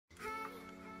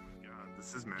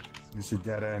This is magic. This is a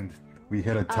dead end. We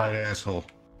hit a tight asshole.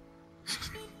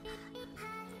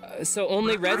 So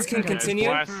only Reds can continue?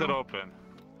 Blast it open.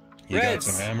 You got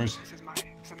some hammers? This is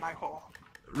my hole.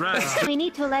 Reds. We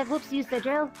need to let Whoops use the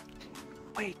drill.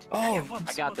 Wait. Oh,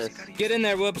 Whoops, I got Whoops, this. you gotta get in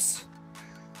there, Whoops.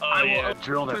 Oh yeah,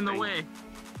 drill that in the thing. way.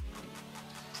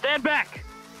 Stand back.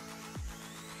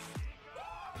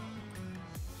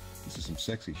 This is some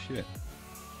sexy shit.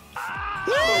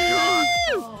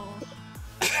 Oh.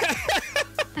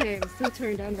 I am so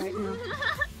turned on right now.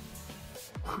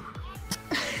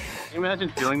 Can you imagine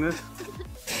feeling this?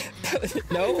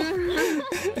 No?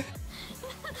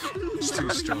 It's too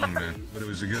strong, man. But it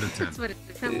was a good attempt. That's what it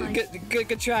felt like.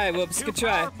 Good try, Whoops. Good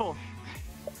try.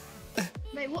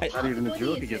 Wait, what Not even a what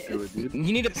drill is to get it? through it, dude.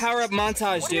 You need a power-up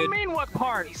montage, What do you dude. mean, what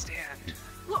part? Please stand.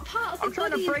 What part of the I'm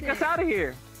trying body to break is us it? out of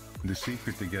here. The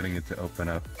secret to getting it to open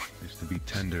up is to be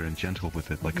tender and gentle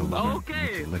with it, like a lover. Okay,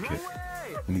 You need to lick no it. way.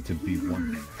 You need to be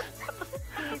one.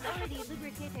 It's already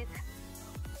lubricated.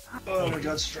 Oh my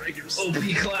god, strikers. OP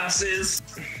classes.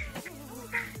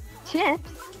 Chips?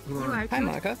 Hi,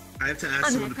 Monica. I have to ask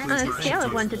On someone to please a my scale of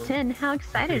shoes. 1 to 10, how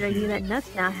excited are you that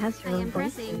Nuts now has her own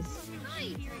voices?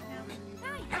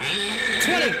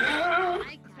 20!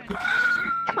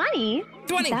 20?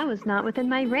 20! That was not within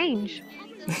my range.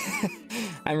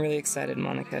 I'm really excited,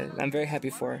 Monica. I'm very happy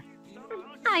for her.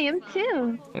 I am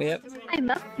too. Yep. I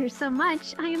love her so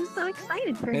much. I am so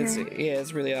excited for It's, her. yeah,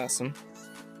 it's really awesome.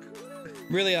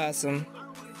 Really awesome.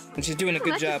 And she's doing a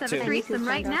good Let's job, just have a too. threesome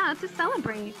right now to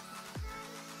celebrate.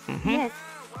 Mm-hmm. Yes,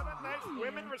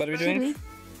 What are we should doing? we?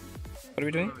 What are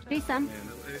we doing? Threesome.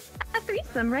 A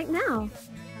threesome right now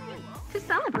to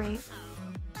celebrate.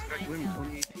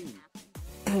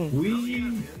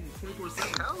 We.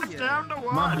 Down to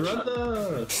My one.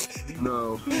 brother.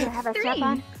 No. Do you have a strap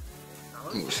on?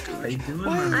 How you doing,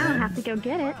 I don't man? have to go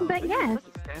get it, but yes.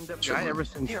 Stand-up guy ever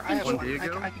since Here, I have one one. day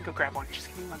ago. I can go grab one. Just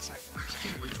give me 1 sec.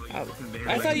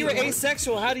 I thought you were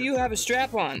asexual. How do you have a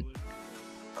strap on?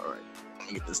 Alright, let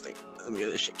me get this thing. Let me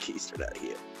get this shit keistered out of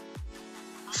here.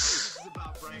 This is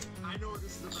about, Frank. I know what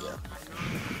this is about.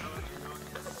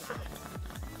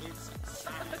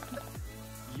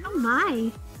 Oh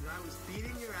my. I was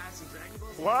beating your ass in Dragon Ball.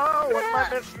 Whoa, what am I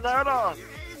missing out on?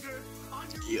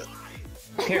 Yeah.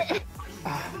 Here.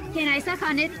 Can I suck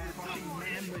on it?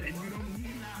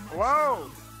 Whoa,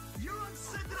 You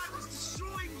said that I was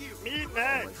destroying you. me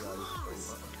next.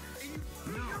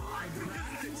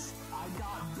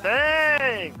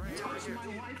 Dang.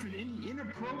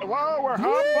 Whoa, we're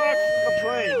hotboxing the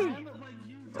place.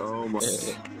 Oh my.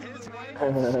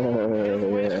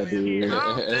 Yeah, dude.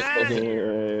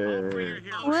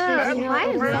 Well, you know, I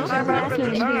was Where's also my harassment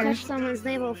weapon? here. Touch someone's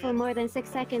label for more than 6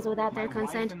 seconds without their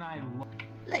consent.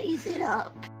 Lace it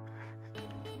up.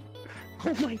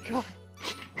 Oh my god.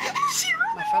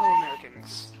 My fellow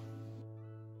Americans.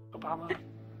 Obama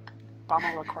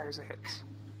requires a hit.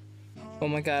 Oh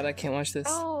my god, I can't watch this.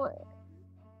 Oh.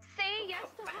 Say yes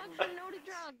to hugs and no to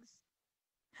drugs.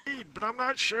 But I'm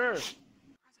not sure.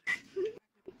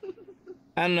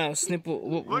 I don't know, Snoop.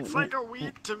 Looks like a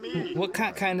weed to me. What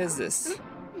kind is this?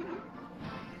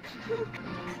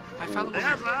 My fellow That's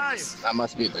Americans. nice. That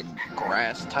must be the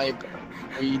grass type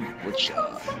weed, which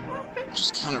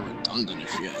is kind of redundant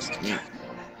if you ask me.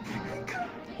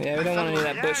 Yeah, we don't want any of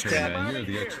that bush Hey, crap. man, you're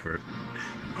the expert.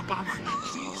 Obama.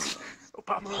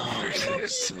 Obama Oh, requires a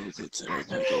so, hit. so good to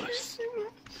remember this.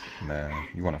 Man,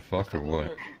 you wanna fuck or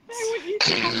what?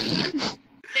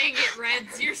 Dang it,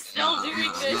 Reds, you're still doing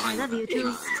this. I love you too,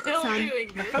 You're still son.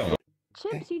 doing this.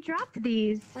 Chips, you dropped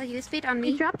these. Will you spit on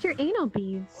You dropped your anal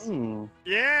beads.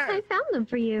 Yeah. I found them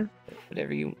for you.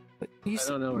 Whatever you. You I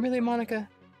don't know. really, Monica?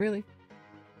 Really?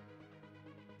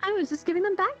 I was just giving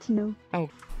them back to you. Oh.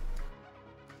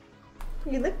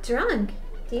 You look drunk.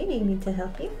 Do you need me to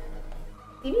help you?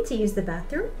 You need to use the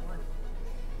bathroom?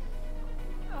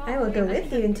 I will go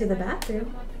with you into the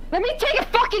bathroom. Let me take a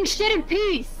fucking shit in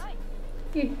peace!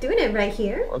 You're doing it right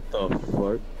here. What the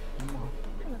fuck?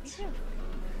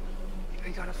 I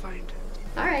gotta find.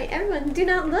 Alright, everyone, do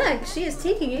not look. She is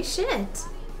taking a shit.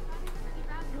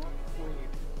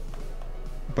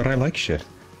 But I like shit. This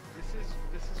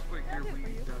is what your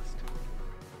weed does to me.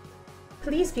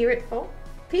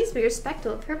 Please be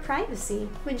respectful of her privacy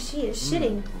when she is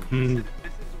shitting. This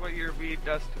is what your weed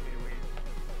does to me,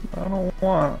 weed. I don't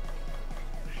want.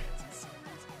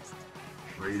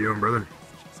 What are you doing, brother?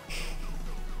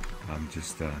 I'm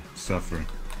just suffering.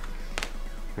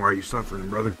 Why are you suffering,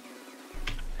 brother?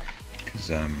 Cause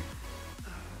I'm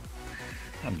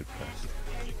depressed.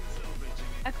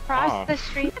 Across the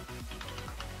street.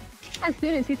 As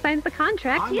soon as he signs the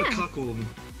contract, I'm yeah. a cuckold.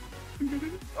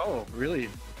 Oh, really?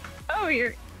 Oh,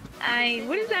 you're...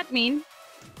 what does that mean?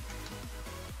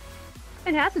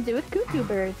 It has to do with cuckoo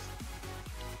birds.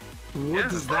 What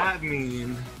does that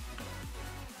mean?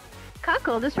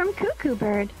 Cuckold is from cuckoo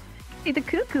bird. See, the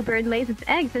cuckoo bird lays its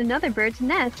eggs in another bird's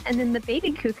nest, and then the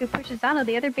baby cuckoo pushes out all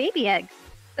the other baby eggs.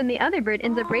 Then the other bird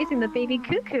ends up raising the baby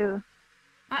cuckoo.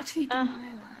 Actually,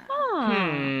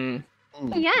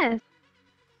 Yes.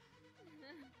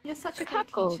 You're such a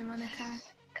Cuckold. good teacher, Monika.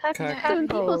 So when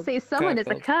people say someone is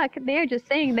a cuck, they're just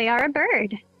saying they are a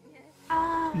bird.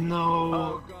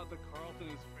 No.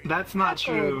 That's not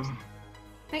true.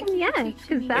 Yes,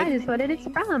 because that is what it is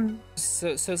from. So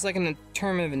it's like a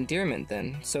term of endearment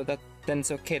then. So then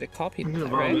it's okay to call people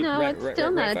that, right? No, it's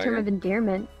still not a term of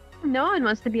endearment. No one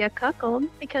wants to be a cuckold,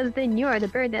 because then you are the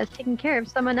bird that's taking care of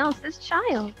someone else's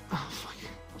child.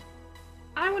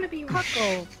 I want to be a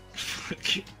cuckold.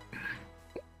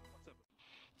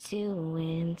 To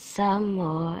win some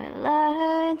or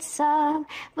learn some,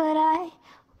 but I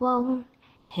won't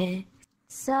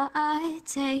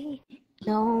hesitate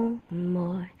no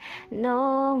more,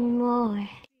 no more.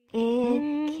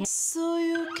 So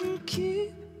you can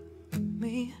keep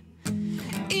me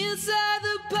inside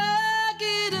the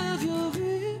pocket of your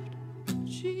ripped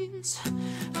jeans,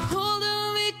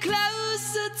 holding me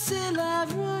closer till I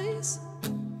rise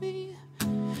me.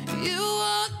 You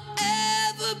won't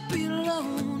ever be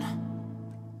alone.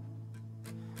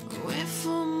 Wait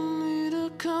for me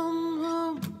to come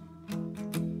home.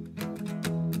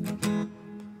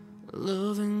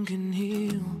 Loving can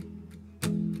heal.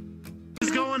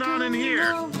 What's going on in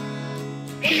here? What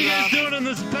are you guys doing in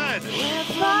this bed?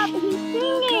 Stop, he's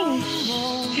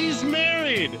singing! He's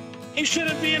married! He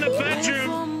shouldn't be in a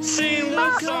bedroom singing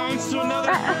love songs to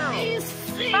another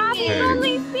girl! Bob, he's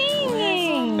only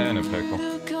singing! And a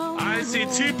pickle. I see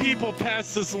two people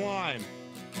pass this line.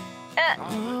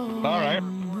 Alright.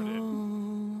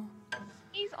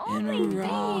 He's only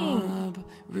singing!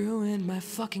 Ruined my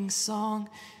fucking song.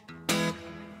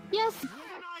 Yes.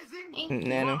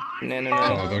 Nano.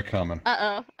 Oh, they're coming.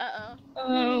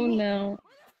 Oh no.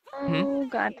 Oh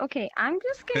god. Okay, I'm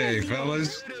just gonna... Hey,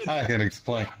 fellas. I can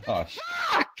explain. Oh,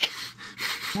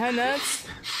 Hi, Nuts.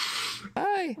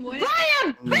 Hi.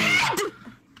 Brian!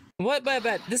 What,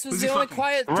 bet? This was the only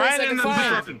quiet place Right I in could the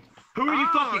find. bed. Who are you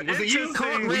fucking? Was it you?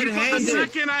 The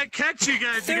second I catch you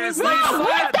guys, There you was guys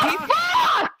like leave. 5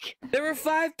 people. There were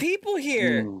 5 people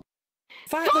here.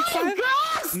 Five.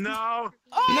 No.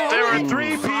 No. There were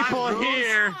 3 people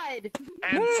here.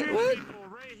 And What? 2 What? people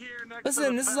right here next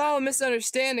Listen, this is all a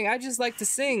misunderstanding. I just like to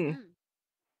sing.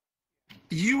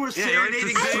 You were serenading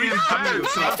it's three the same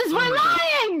times. This is my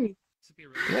lying!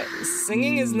 What?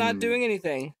 Singing is not doing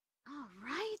anything.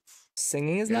 Alright.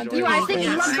 Singing is not doing You are anything.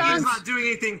 singing love Singing's songs. not doing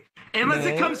anything unless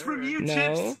it comes from you, No,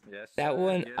 Chips. that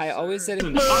one, I always said it.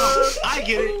 Oh, I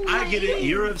get it.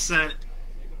 You're upset.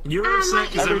 You're upset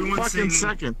because Every everyone's fucking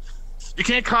singing. second. You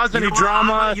can't cause any know what?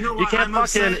 drama. You know You what? can't I'm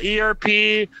fucking upset.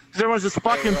 ERP. Everyone's just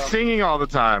fucking singing all the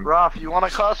time. Roth, you want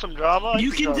to cause some drama?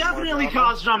 You can definitely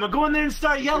cause drama. Go in there and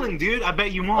start yelling, dude. I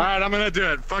bet you won't. Alright, I'm gonna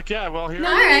do it. Fuck yeah, well, here.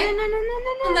 Alright.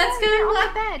 No. Let's go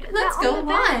to bed. Let's go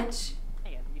watch.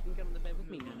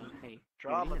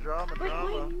 Drama.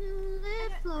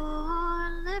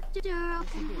 Lift your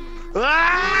open hands.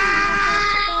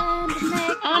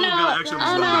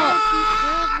 Oh no!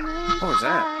 What was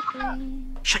that?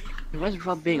 What's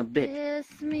wrong being a bitch?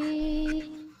 Kiss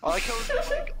me. I like how it's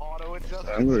like auto adjust.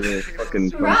 I'm gonna fucking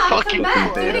Rob, come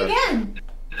back. Do it again.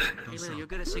 Hey, Lily, you're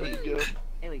good at singing.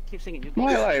 Haley, keep singing. You're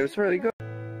My life was really good.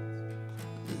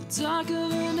 I'm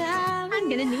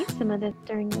gonna need some of this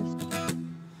during this.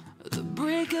 The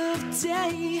break of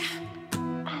day.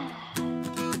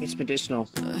 It's medicinal.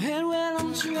 And when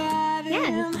I'm driving.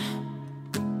 Yes.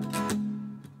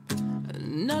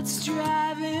 Nuts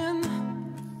driving.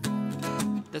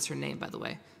 That's her name, by the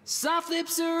way. Soft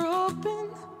lips are open.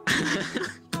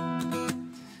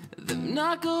 Them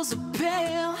knuckles are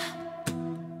pale.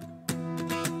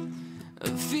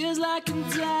 Feels like I'm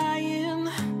dying.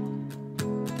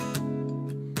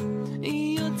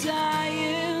 You're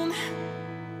dying.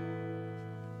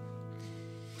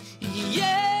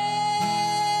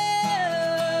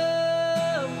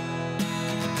 Yeah.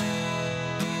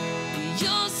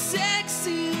 Your sex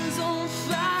is on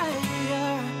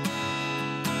fire.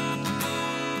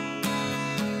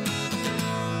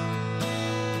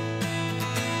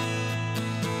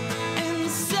 And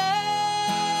so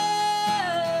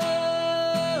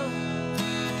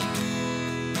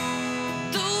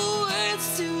the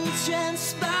words to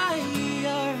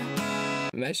transpire.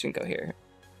 Maybe I shouldn't go here.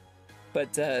 But,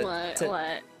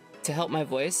 What? to help my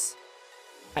voice,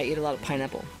 I eat a lot of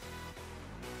pineapple.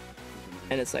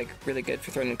 and it's like really good for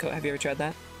throwing in coat. Have you ever tried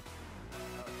that?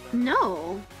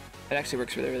 No. It actually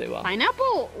works really, really well.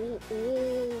 Pineapple?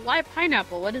 Why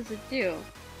pineapple? What does it do?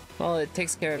 Well, it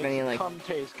takes care of any like. Cum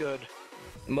tastes good.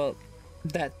 Well,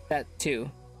 that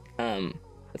too.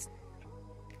 That's...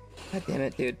 God damn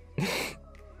it, dude.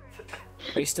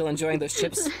 Are you still enjoying those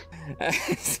chips?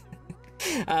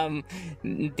 I'm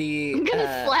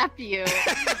gonna slap you.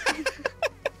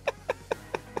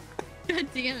 God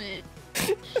damn it.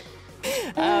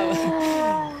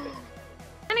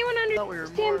 Anyone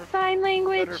understand sign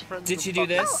language? Did you do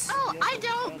this? Oh, I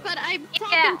don't, but I'm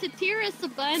talking to Tiris a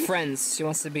bunch. Friends. She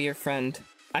wants to be your friend.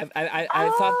 I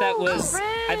thought that was.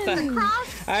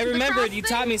 I remembered you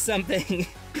taught me something.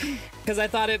 Because I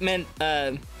thought it meant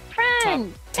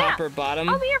top or bottom.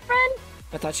 I'll be your friend.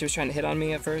 I thought she was trying to hit on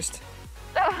me at first.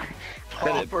 Top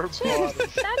or bottom.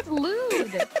 That's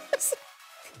lewd.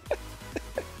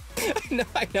 No,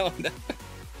 I know.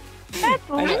 That's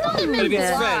I know. I've But been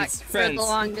it's blocked friends. for the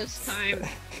longest time.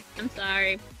 I'm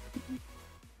sorry.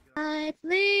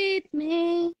 Lead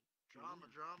me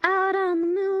out on the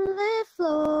moonlit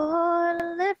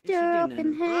floor. Lift your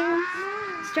open hand,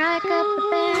 strike up the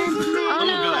band. What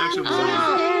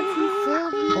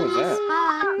was that?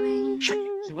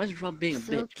 So what's wrong being a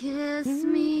So bitch? kiss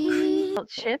me.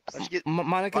 Chips?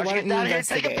 Monica, why don't you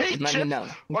investigate? Let me know.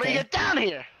 Why don't you get down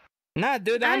here? Nah,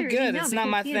 dude, I'm good. It's not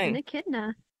my thing.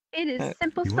 Echidna. It is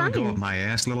simple You want to go up science. my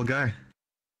ass, little guy?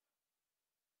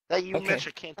 That you Okay. miss,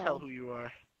 I can't tell who you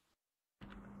are.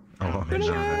 Oh, okay,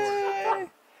 no, that's...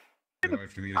 I don't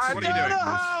know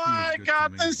how I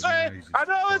got this way. I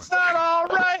know it's not all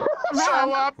right. So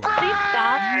I'm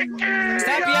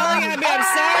Stop yelling at me. I'm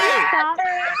sorry.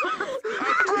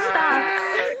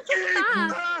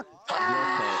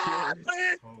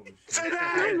 Stop.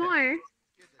 No more.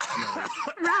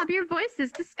 Rob, your voice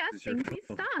is disgusting. Please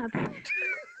stop.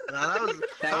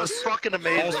 That was fucking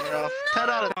amazing, Ralph. 10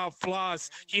 out of flaws.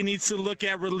 He needs to look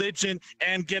at religion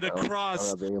and get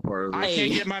across. I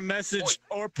can't get my message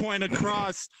or point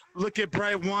across. Look at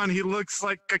Bright One. He looks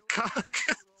like a cock.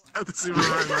 That's even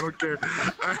right. I don't care.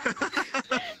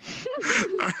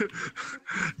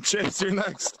 Chips, you're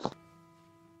next.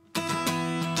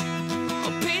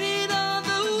 Painted on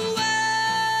the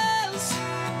walls,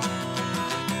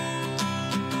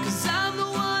 'cause I'm the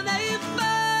one they find.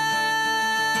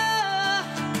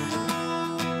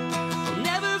 I'll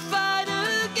never fight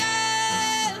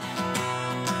again,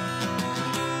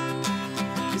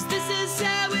 'cause this is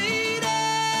how it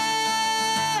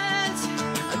ends.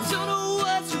 I don't know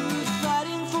what's worth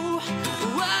fighting for,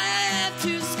 why I have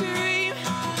to scream,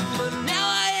 but now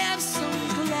I have some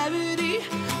clarity.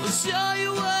 I'll show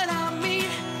you what I mean.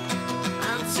 I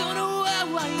don't know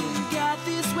why you got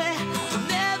this way. I'll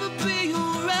never be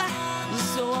alright,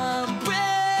 so I'm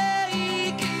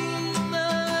breaking my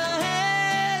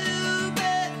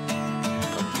habit.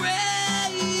 I'm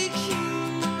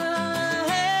breaking my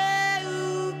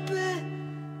habit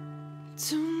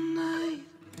tonight.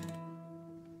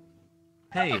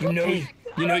 Hey,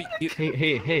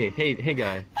 hey,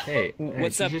 guy. Hey,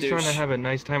 What's she's up, just douche? trying to have a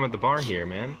nice time at the bar here,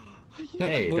 man.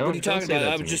 Hey, what are you don't talking say about?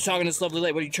 that I to was me. just talking to this lovely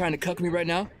lady. What are you trying to cuck me right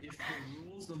now?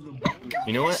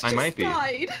 You know what? I might be.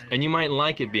 And you might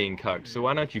like it being cucked, so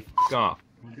why don't you f off?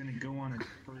 We're gonna go on a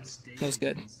first date. That was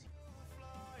good.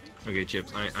 Okay,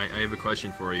 Chips, I have a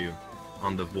question for you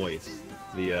on the voice.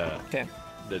 The Okay.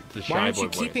 the Why shy aren't boy you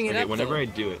voice. keeping it Okay, up, whenever though? I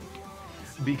do it.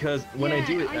 Because when I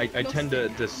do it, I tend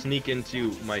to sneak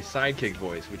into my sidekick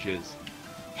voice, which is,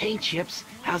 Hey Chips,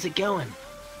 how's it going?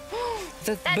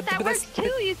 That works too.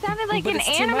 You sounded like but an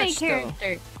it's too anime much, though.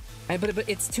 character. But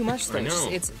it's too much though. I know.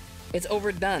 It's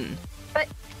overdone. But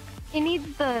it needs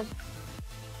the.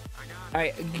 All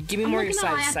right, give me I'm more of your looking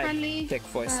at my sidekick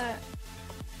voice.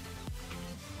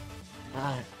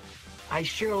 I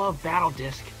sure love Battle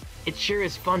Disc. It sure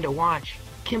is fun to watch.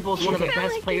 Kimball's one of the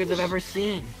best players I've ever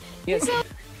seen. Yes.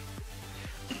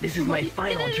 This is my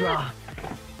final draw.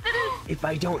 If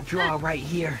I don't draw right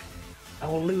here, I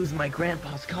will lose my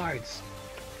grandpa's cards.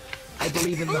 I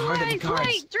believe in the heart of the cards.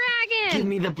 White dragon. Give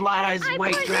me the Blood Eyes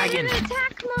White put Dragon. you in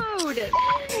attack mode.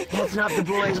 That's not the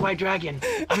Blue Eyes White Dragon.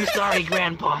 I'm sorry,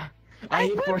 Grandpa. I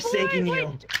hate forsaking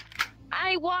you.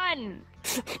 I won.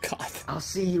 Oh, God. I'll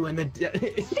see you in the.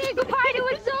 Say goodbye to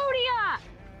Exodia.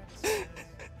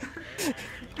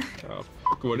 oh,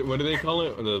 what do they call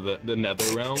it? The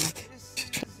nether realm?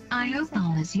 I hope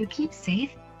all as you keep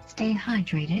safe, stay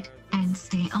hydrated, and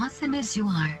stay awesome as you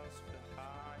are.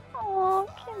 Oh,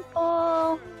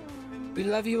 Kimble. We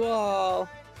love you all.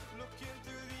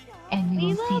 And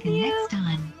we will see you next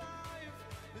time.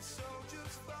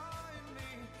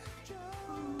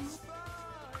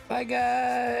 Bye,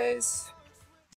 guys.